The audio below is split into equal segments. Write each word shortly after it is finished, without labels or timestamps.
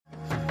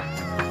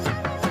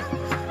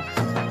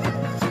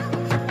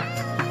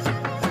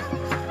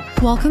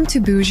Welcome to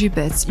Bougie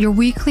Bits, your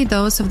weekly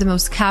dose of the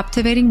most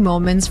captivating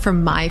moments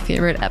from my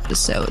favorite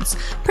episodes.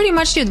 Pretty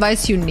much the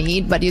advice you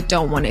need, but you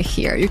don't want to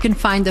hear. You can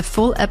find the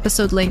full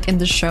episode link in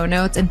the show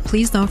notes, and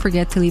please don't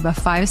forget to leave a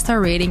 5-star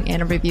rating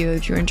and a review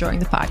if you're enjoying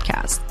the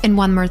podcast. And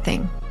one more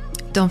thing,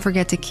 don't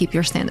forget to keep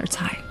your standards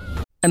high.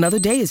 Another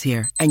day is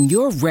here, and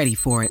you're ready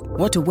for it.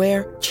 What to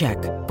wear? Check.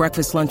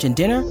 Breakfast, lunch, and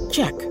dinner?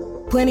 Check.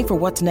 Planning for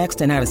what's next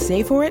and how to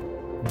save for it?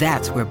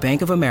 That's where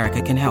Bank of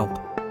America can help.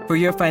 For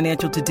your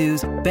financial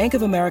to-dos, Bank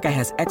of America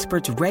has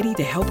experts ready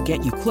to help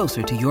get you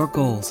closer to your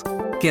goals.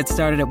 Get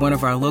started at one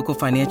of our local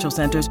financial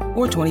centers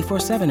or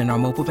 24/7 in our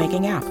mobile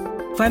banking app.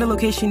 Find a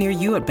location near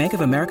you at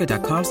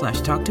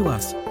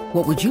bankofamerica.com/talktous.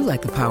 What would you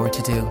like the power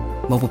to do?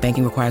 Mobile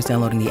banking requires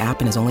downloading the app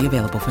and is only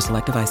available for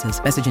select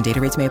devices. Message and data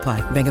rates may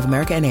apply. Bank of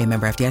America N.A.,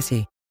 member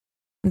FDIC.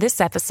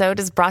 This episode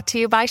is brought to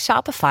you by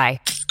Shopify.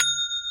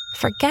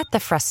 Forget the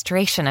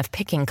frustration of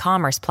picking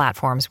commerce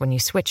platforms when you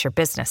switch your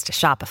business to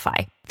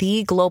Shopify,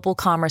 the global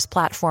commerce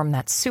platform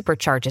that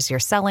supercharges your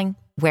selling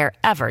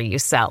wherever you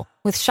sell.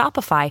 With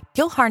Shopify,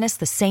 you'll harness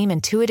the same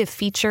intuitive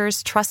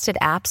features, trusted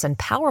apps, and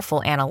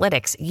powerful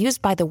analytics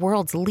used by the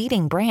world's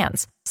leading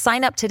brands.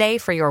 Sign up today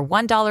for your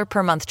 $1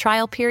 per month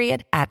trial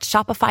period at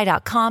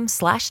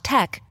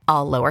shopify.com/tech,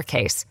 all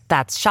lowercase.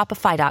 That's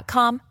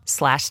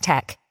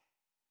shopify.com/tech.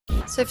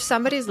 So if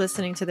somebody's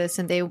listening to this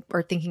and they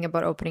are thinking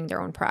about opening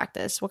their own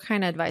practice, what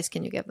kind of advice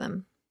can you give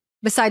them?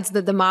 Besides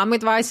the mom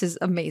advice is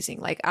amazing.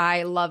 Like,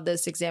 I love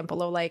this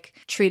example of like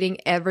treating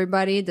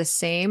everybody the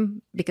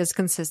same, because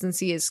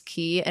consistency is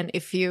key. And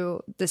if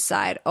you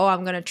decide, oh,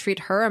 I'm going to treat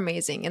her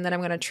amazing, and then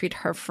I'm going to treat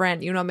her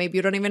friend, you know, maybe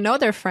you don't even know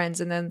they're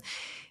friends. And then,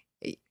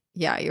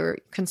 yeah, your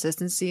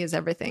consistency is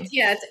everything.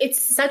 Yeah, it's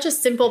such a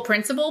simple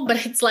principle,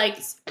 but it's like,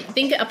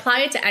 apply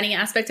it to any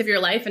aspect of your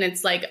life, and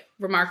it's like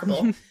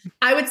remarkable.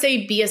 I would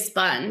say be a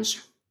sponge.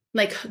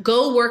 Like,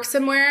 go work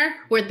somewhere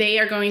where they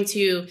are going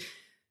to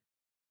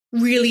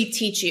really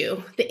teach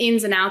you the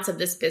ins and outs of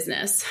this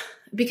business,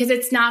 because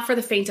it's not for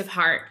the faint of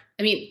heart.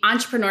 I mean,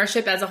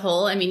 entrepreneurship as a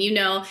whole, I mean, you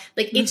know,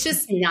 like, it's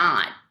just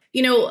not.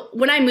 You know,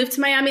 when I moved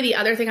to Miami, the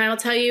other thing I will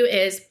tell you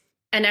is,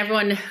 and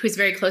everyone who's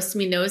very close to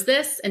me knows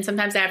this, and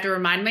sometimes I have to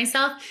remind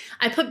myself,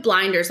 I put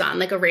blinders on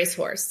like a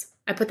racehorse.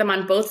 I put them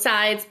on both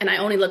sides and I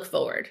only look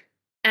forward.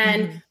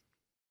 And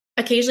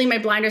occasionally my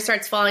blinder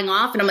starts falling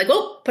off and I'm like,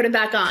 whoa, put it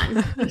back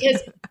on.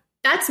 Because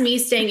that's me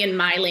staying in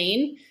my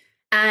lane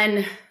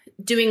and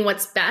doing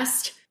what's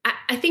best.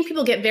 I think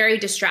people get very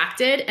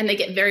distracted and they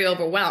get very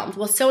overwhelmed.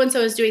 Well,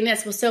 so-and-so is doing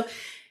this. Well, so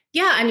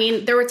yeah, I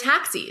mean, there were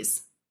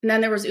taxis and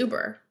then there was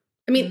Uber.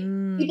 I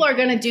mean, people are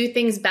going to do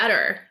things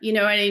better. You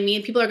know what I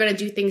mean? People are going to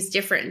do things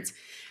different.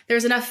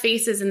 There's enough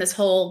faces in this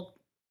whole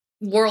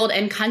world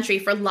and country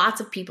for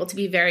lots of people to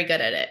be very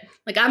good at it.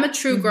 Like, I'm a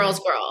true girl's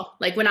girl.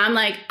 Like, when I'm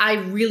like, I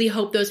really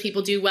hope those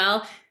people do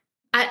well,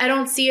 I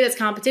don't see it as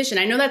competition.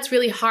 I know that's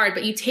really hard,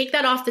 but you take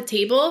that off the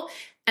table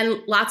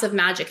and lots of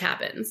magic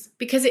happens,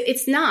 because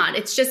it's not.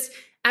 It's just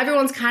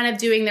everyone's kind of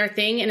doing their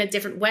thing in a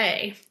different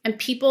way. And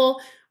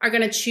people are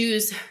going to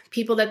choose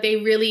people that they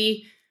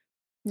really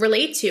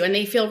relate to and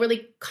they feel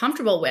really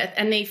comfortable with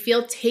and they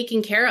feel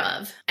taken care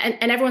of. And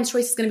everyone's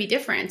choice is going to be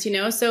different, you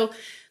know? So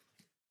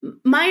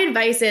my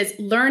advice is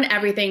learn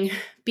everything,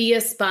 be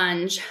a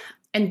sponge,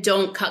 and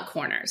don't cut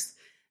corners.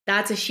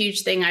 That's a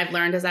huge thing I've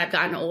learned as I've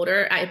gotten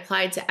older. I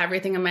applied to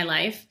everything in my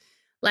life.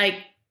 Like,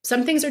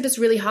 some things are just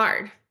really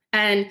hard,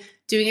 and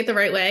doing it the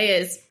right way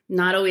is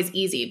not always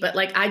easy, but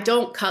like, I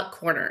don't cut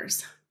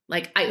corners.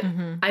 Like,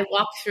 I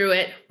walk through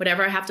it,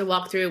 whatever I have to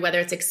walk through, whether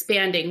it's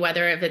expanding,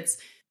 whether if it's,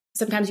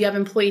 sometimes you have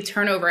employee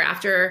turnover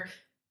after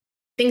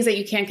things that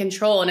you can't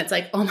control. And it's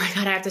like, oh my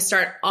God, I have to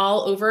start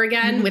all over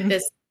again with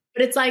this.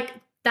 But it's like,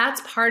 that's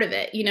part of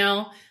it, you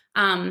know,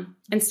 and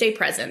stay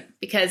present,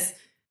 because,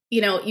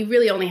 you know, you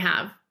really only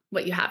have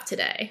what you have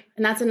today.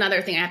 And that's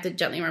another thing I have to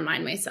gently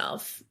remind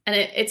myself. And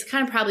it's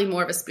kind of probably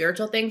more of a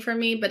spiritual thing for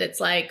me, but it's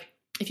like,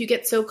 if you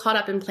get so caught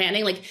up in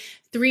planning, like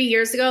 3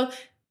 years ago,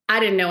 I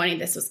didn't know any of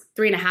this was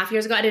 3.5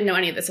 years ago. I didn't know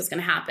any of this was going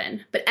to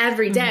happen. But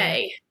every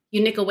day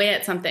you nick away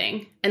at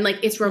something, and like,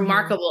 it's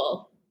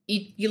remarkable.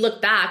 You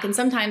look back, and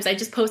sometimes I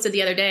just posted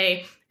the other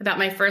day about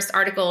my first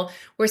article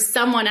where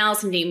someone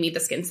else named me the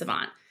skin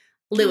savant.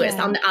 Lewis.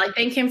 I'll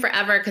thank him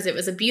forever, because it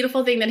was a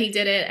beautiful thing that he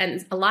did it,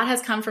 and a lot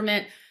has come from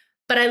it.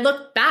 But I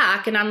look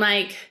back and I'm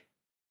like,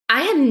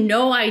 I had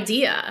no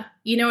idea.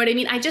 You know what I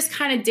mean? I just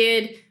kind of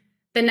did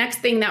the next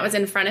thing that was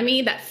in front of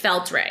me that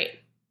felt right.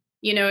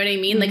 You know what I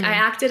mean? Like, I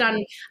act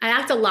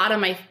a lot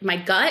on my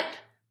gut,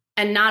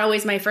 and not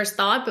always my first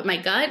thought, but my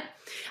gut.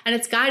 And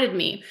it's guided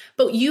me.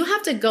 But you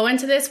have to go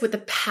into this with a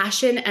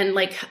passion and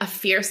like a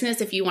fierceness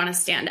if you want to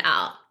stand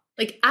out.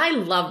 Like, I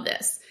love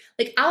this.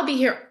 Like, I'll be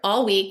here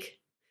all week,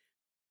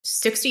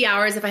 60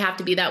 hours if I have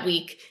to be that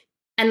week.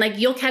 And like,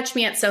 you'll catch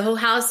me at Soho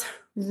House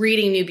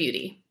reading New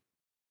Beauty.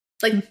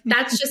 Like,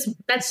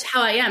 that's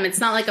how I am. It's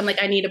not like I'm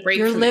like, I need a break.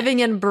 You're from living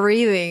it. and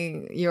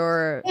breathing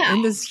your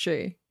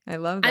industry. I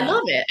love that. I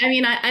love it. I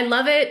mean, I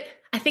love it.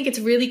 I think it's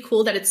really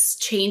cool that it's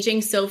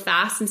changing so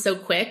fast and so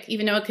quick,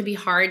 even though it could be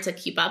hard to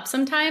keep up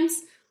sometimes.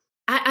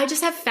 I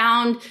just have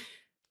found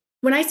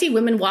when I see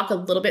women walk a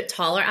little bit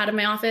taller out of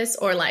my office,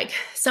 or like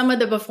some of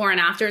the before and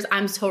afters,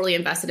 I'm totally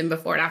invested in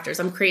before and afters.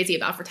 I'm crazy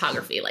about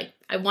photography. Like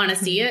I want to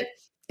see it.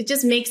 It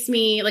just makes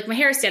me, like, my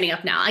hair is standing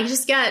up now. I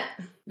just get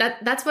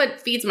that. That's what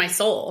feeds my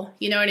soul.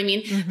 You know what I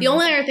mean? The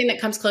only other thing that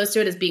comes close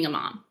to it is being a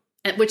mom,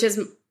 which is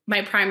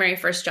my primary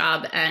first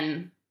job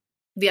and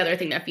the other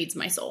thing that feeds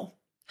my soul.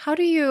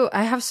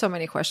 I have so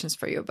many questions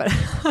for you, but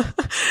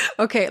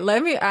okay,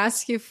 let me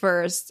ask you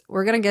first.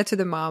 We're going to get to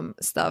the mom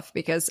stuff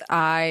because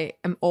I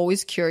am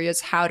always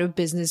curious, how do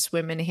business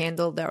women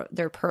handle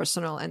their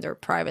personal and their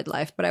private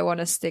life? But I want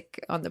to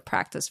stick on the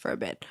practice for a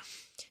bit.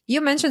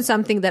 You mentioned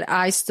something that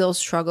I still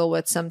struggle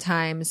with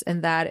sometimes,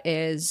 and that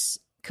is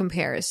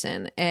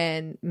comparison.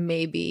 And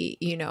maybe,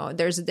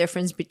 there's a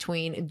difference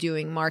between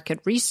doing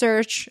market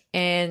research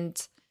and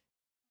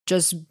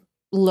just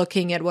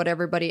looking at what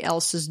everybody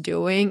else is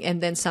doing.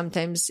 And then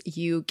sometimes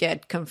you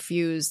get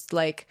confused,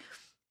 like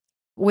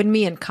with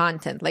me and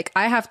content. Like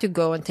I have to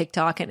go on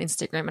TikTok and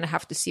Instagram and I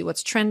have to see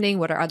what's trending,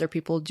 what are other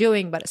people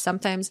doing. But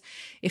sometimes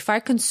if I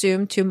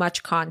consume too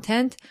much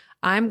content,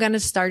 I'm going to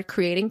start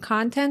creating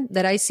content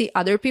that I see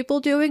other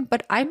people doing,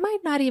 but I might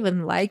not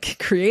even like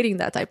creating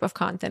that type of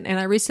content. And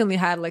I recently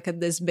had like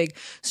this big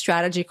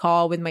strategy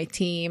call with my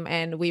team,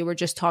 and we were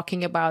just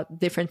talking about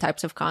different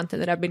types of content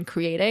that I've been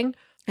creating.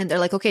 And they're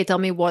like, okay, tell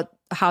me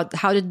how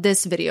did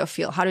this video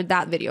feel? How did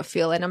that video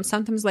feel? And I'm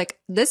sometimes like,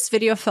 this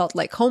video felt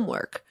like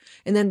homework.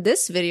 And then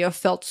this video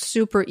felt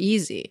super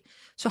easy.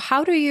 So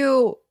how do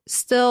you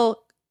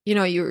still,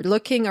 you're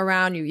looking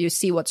around, you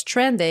see what's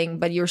trending,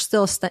 but you're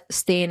still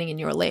staying in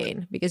your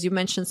lane? Because you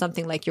mentioned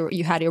something like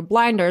you had your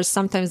blinders.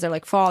 Sometimes they're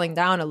like falling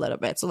down a little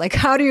bit. So like,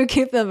 how do you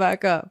keep them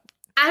back up?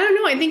 I don't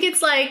know. I think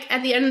it's like,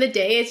 at the end of the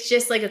day, it's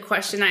just like a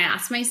question I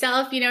ask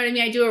myself. You know what I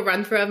mean? I do a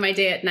run through of my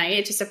day at night.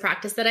 It's just a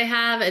practice that I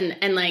have.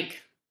 And like,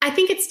 I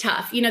think it's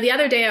tough. The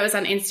other day I was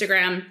on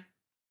Instagram,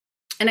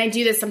 and I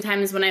do this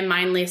sometimes when I'm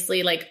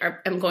mindlessly, like,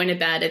 I'm going to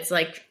bed. It's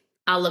like,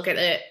 I'll look at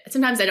it.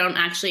 Sometimes I don't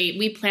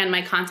we plan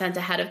my content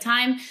ahead of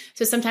time.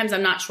 So sometimes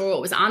I'm not sure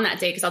what was on that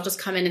day, because I'll just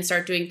come in and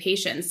start doing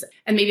patients.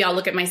 And maybe I'll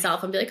look at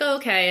myself and be like, oh,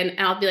 okay. And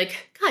I'll be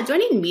like, God, do I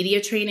need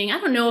media training? I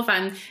don't know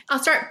if I'll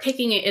start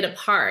picking it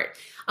apart.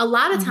 A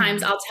lot of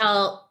times I'll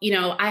tell,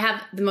 I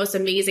have the most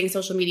amazing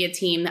social media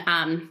team,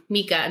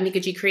 Mika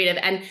G Creative.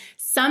 And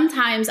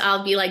sometimes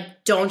I'll be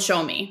like, don't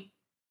show me,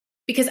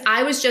 because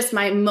I was just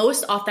my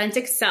most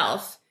authentic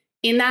self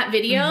in that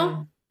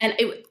video. And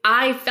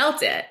I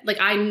felt it. Like,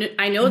 I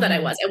know that I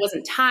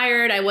wasn't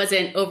tired. I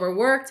wasn't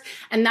overworked.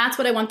 And that's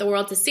what I want the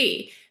world to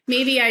see.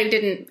 Maybe I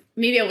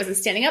wasn't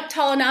standing up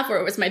tall enough, or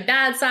it was my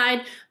bad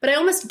side, but I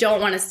almost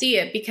don't want to see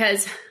it,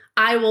 because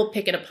I will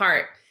pick it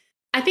apart.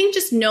 I think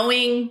just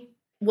knowing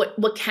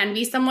what can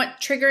be somewhat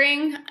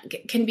triggering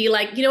can be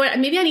like, you know what,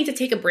 maybe I need to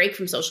take a break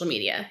from social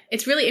media.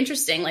 It's really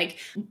interesting. Like,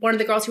 one of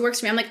the girls who works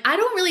for me, I'm like, I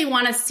don't really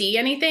want to see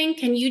anything.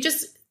 Can you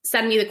just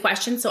send me the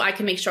question so I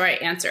can make sure I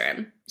answer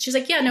him? She's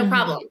like, yeah, no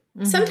problem.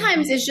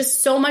 Sometimes it's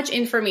just so much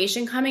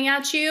information coming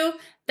at you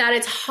that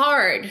it's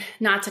hard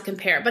not to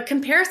compare. But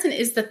comparison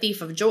is the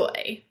thief of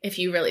joy, if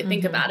you really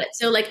think about it.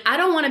 So like, I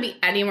don't want to be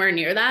anywhere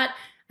near that.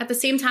 At the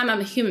same time,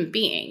 I'm a human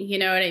being. You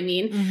know what I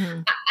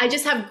mean? I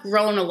just have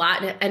grown a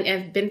lot and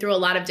have been through a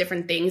lot of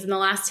different things in the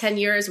last 10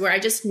 years where I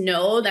just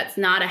know that's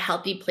not a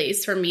healthy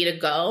place for me to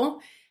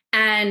go.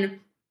 And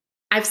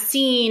I've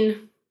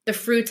seen the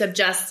fruits of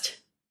just,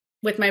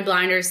 with my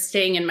blinders,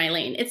 staying in my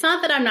lane. It's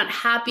not that I'm not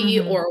happy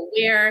or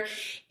aware.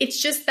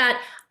 It's just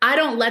that I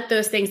don't let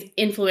those things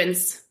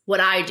influence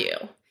what I do.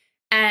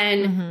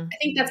 And I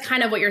think that's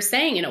kind of what you're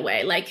saying in a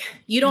way. Like,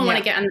 you don't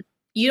want to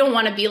you don't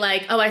want to be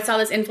like, oh, I saw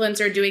this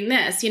influencer doing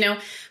this,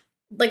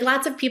 like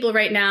lots of people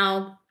right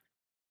now,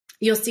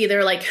 you'll see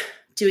they're like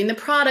doing the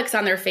products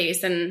on their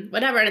face and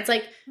whatever. And it's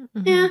like,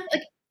 yeah,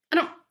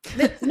 like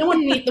the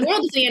world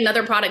doesn't need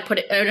another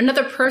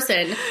another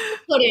person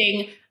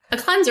putting a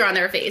cleanser on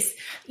their face.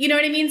 You know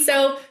what I mean?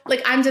 So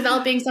like, I'm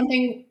developing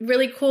something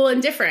really cool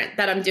and different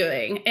that I'm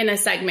doing in a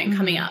segment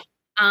coming up.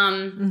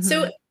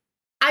 So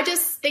I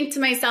just think to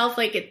myself,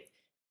 like,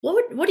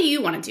 what do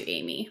you want to do,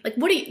 Amy? Like,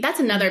 that's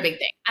another big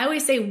thing. I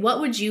always say, what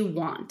would you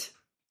want?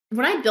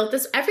 When I built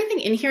this,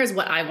 everything in here is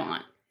what I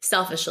want,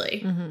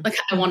 selfishly. Like,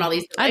 I want all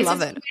these devices. I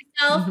love it.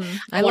 For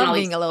myself. I love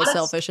being a little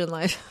selfish in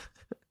life.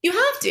 You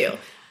have to.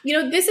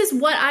 This is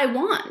what I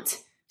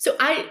want. So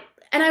I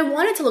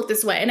want it to look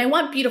this way. And I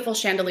want beautiful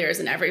chandeliers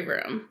in every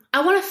room.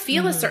 I want to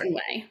feel a certain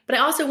way, but I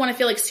also want to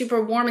feel like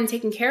super warm and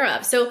taken care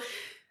of. So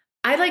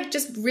I like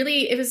just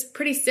really, it was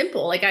pretty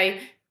simple. Like I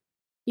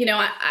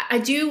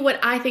do what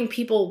I think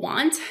people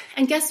want.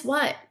 And guess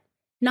what?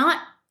 Not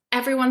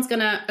everyone's going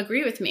to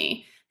agree with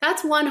me.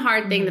 That's one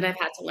hard thing that I've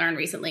had to learn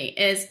recently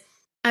is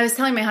I was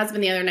telling my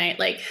husband the other night,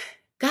 like,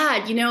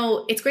 God,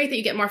 it's great that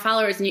you get more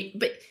followers,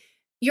 but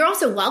you're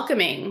also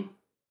welcoming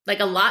like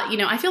a lot,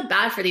 I feel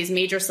bad for these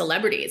major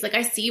celebrities. Like,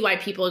 I see why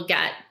people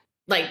get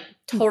like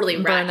totally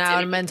wrecked.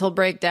 Burnout, mental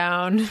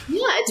breakdown. Yeah,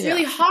 it's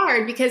really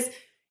hard because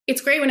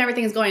it's great when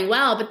everything is going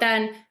well, but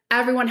then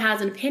everyone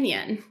has an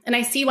opinion. And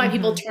I see why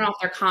people turn off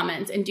their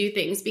comments and do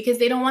things because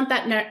they don't want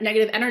that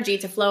negative energy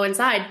to flow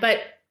inside. But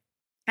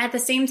At the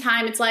same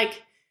time, it's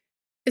like,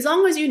 as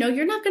long as you know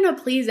you're not going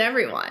to please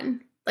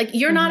everyone, like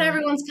you're not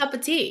everyone's cup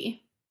of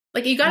tea.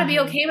 Like you got to be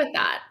okay with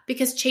that,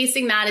 because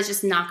chasing that is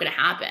just not going to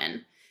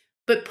happen.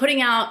 But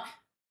putting out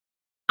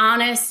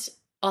honest,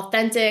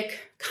 authentic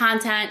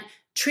content,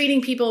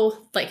 treating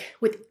people like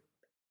with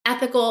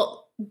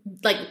ethical,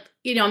 like,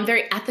 you know, I'm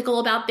very ethical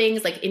about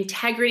things like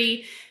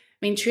integrity. I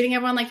mean, treating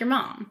everyone like your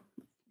mom.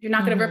 You're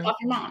not going to rip off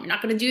your mom. You're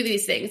not going to do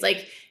these things.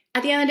 Like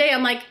at the end of the day,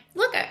 I'm like,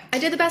 look, I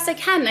did the best I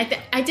can.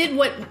 I did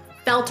what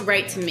felt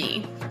right to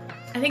me.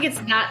 I think it's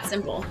that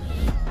simple.